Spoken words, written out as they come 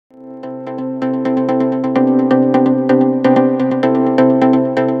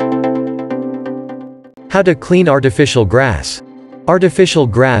How to clean artificial grass. Artificial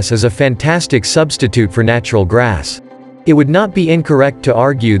grass is a fantastic substitute for natural grass. It would not be incorrect to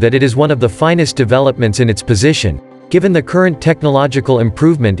argue that it is one of the finest developments in its position, given the current technological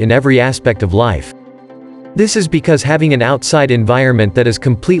improvement in every aspect of life. This is because having an outside environment that is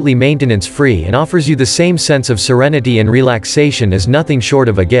completely maintenance-free and offers you the same sense of serenity and relaxation is nothing short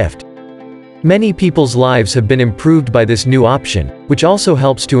of a gift. Many people's lives have been improved by this new option, which also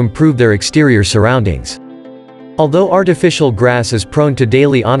helps to improve their exterior surroundings. Although artificial grass is prone to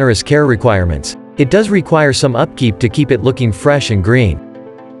daily onerous care requirements, it does require some upkeep to keep it looking fresh and green.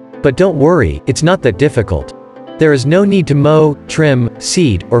 But don't worry, it's not that difficult. There is no need to mow, trim,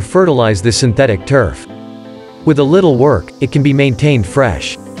 seed, or fertilize this synthetic turf. With a little work, it can be maintained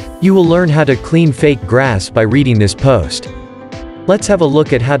fresh. You will learn how to clean fake grass by reading this post. Let's have a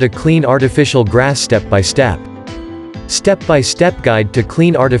look at how to clean artificial grass step by step. Step-by-step guide to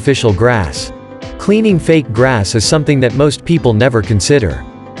clean artificial grass. Cleaning fake grass is something that most people never consider.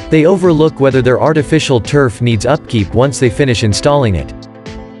 They overlook whether their artificial turf needs upkeep once they finish installing it.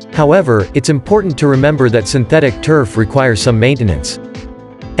 However, it's important to remember that synthetic turf requires some maintenance.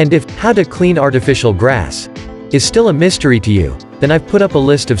 And if how to clean artificial grass is still a mystery to you, then I've put up a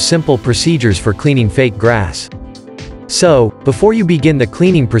list of simple procedures for cleaning fake grass. So, before you begin the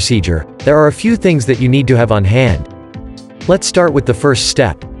cleaning procedure, there are a few things that you need to have on hand. Let's start with the first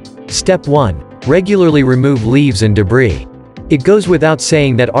step. Step 1. Regularly remove leaves and debris. It goes without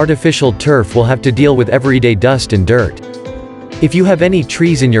saying that artificial turf will have to deal with everyday dust and dirt. If you have any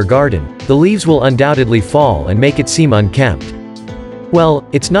trees in your garden, the leaves will undoubtedly fall and make it seem unkempt. Well,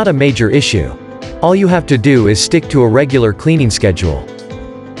 it's not a major issue. All you have to do is stick to a regular cleaning schedule.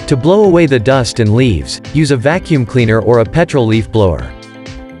 To blow away the dust and leaves, use a vacuum cleaner or a petrol leaf blower.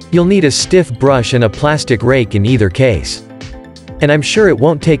 You'll need a stiff brush and a plastic rake in either case. And I'm sure it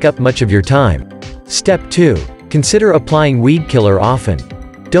won't take up much of your time. Step 2. Consider applying weed killer often.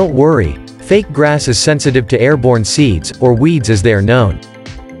 Don't worry, fake grass is sensitive to airborne seeds, or weeds as they are known.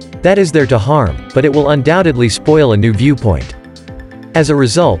 That is there to harm, but it will undoubtedly spoil a new viewpoint. As a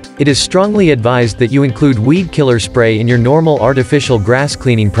result, it is strongly advised that you include weed killer spray in your normal artificial grass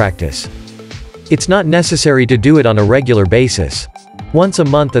cleaning practice. It's not necessary to do it on a regular basis. Once a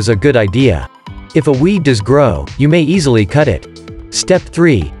month is a good idea. If a weed does grow, you may easily cut it. Step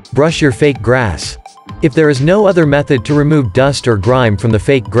 3. Brush your fake grass. If there is no other method to remove dust or grime from the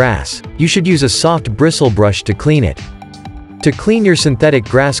fake grass, you should use a soft bristle brush to clean it. To clean your synthetic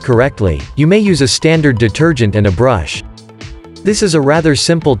grass correctly, you may use a standard detergent and a brush. This is a rather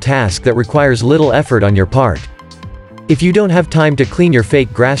simple task that requires little effort on your part. If you don't have time to clean your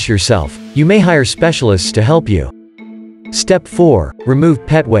fake grass yourself, you may hire specialists to help you. Step 4. Remove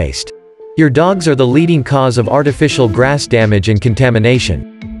pet waste. Your dogs are the leading cause of artificial grass damage and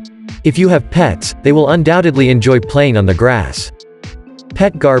contamination. If you have pets, they will undoubtedly enjoy playing on the grass.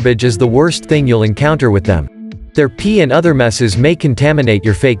 Pet garbage is the worst thing you'll encounter with them. Their pee and other messes may contaminate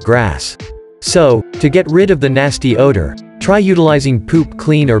your fake grass. So, to get rid of the nasty odor, try utilizing Poop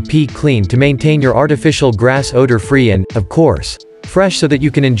Clean or Pee Clean to maintain your artificial grass odor-free and, of course, fresh so that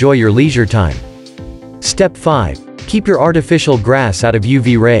you can enjoy your leisure time. Step 5. Keep your artificial grass out of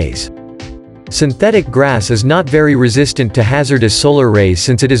UV rays. Synthetic grass is not very resistant to hazardous solar rays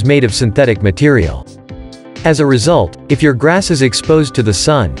since it is made of synthetic material. As a result, if your grass is exposed to the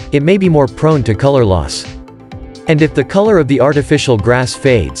sun, it may be more prone to color loss. And if the color of the artificial grass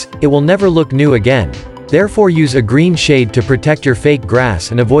fades, it will never look new again. Therefore, use a green shade to protect your fake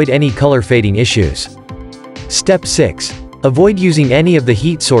grass and avoid any color fading issues. Step 6. Avoid using any of the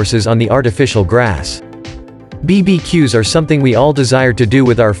heat sources on the artificial grass. BBQs are something we all desire to do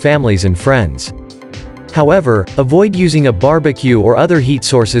with our families and friends. However, avoid using a barbecue or other heat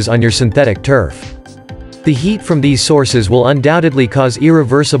sources on your synthetic turf. The heat from these sources will undoubtedly cause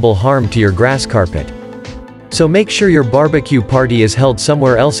irreversible harm to your grass carpet. So make sure your barbecue party is held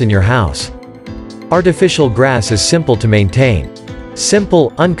somewhere else in your house. Artificial grass is simple to maintain.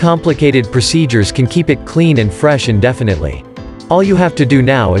 Simple, uncomplicated procedures can keep it clean and fresh indefinitely. All you have to do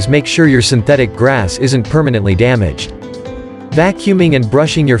now is make sure your synthetic grass isn't permanently damaged. Vacuuming and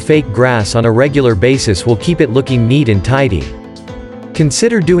brushing your fake grass on a regular basis will keep it looking neat and tidy.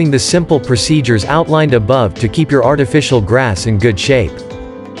 Consider doing the simple procedures outlined above to keep your artificial grass in good shape.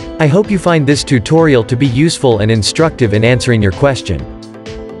 I hope you find this tutorial to be useful and instructive in answering your question.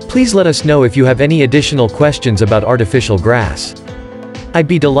 Please let us know if you have any additional questions about artificial grass. I'd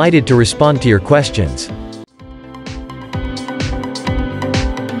be delighted to respond to your questions.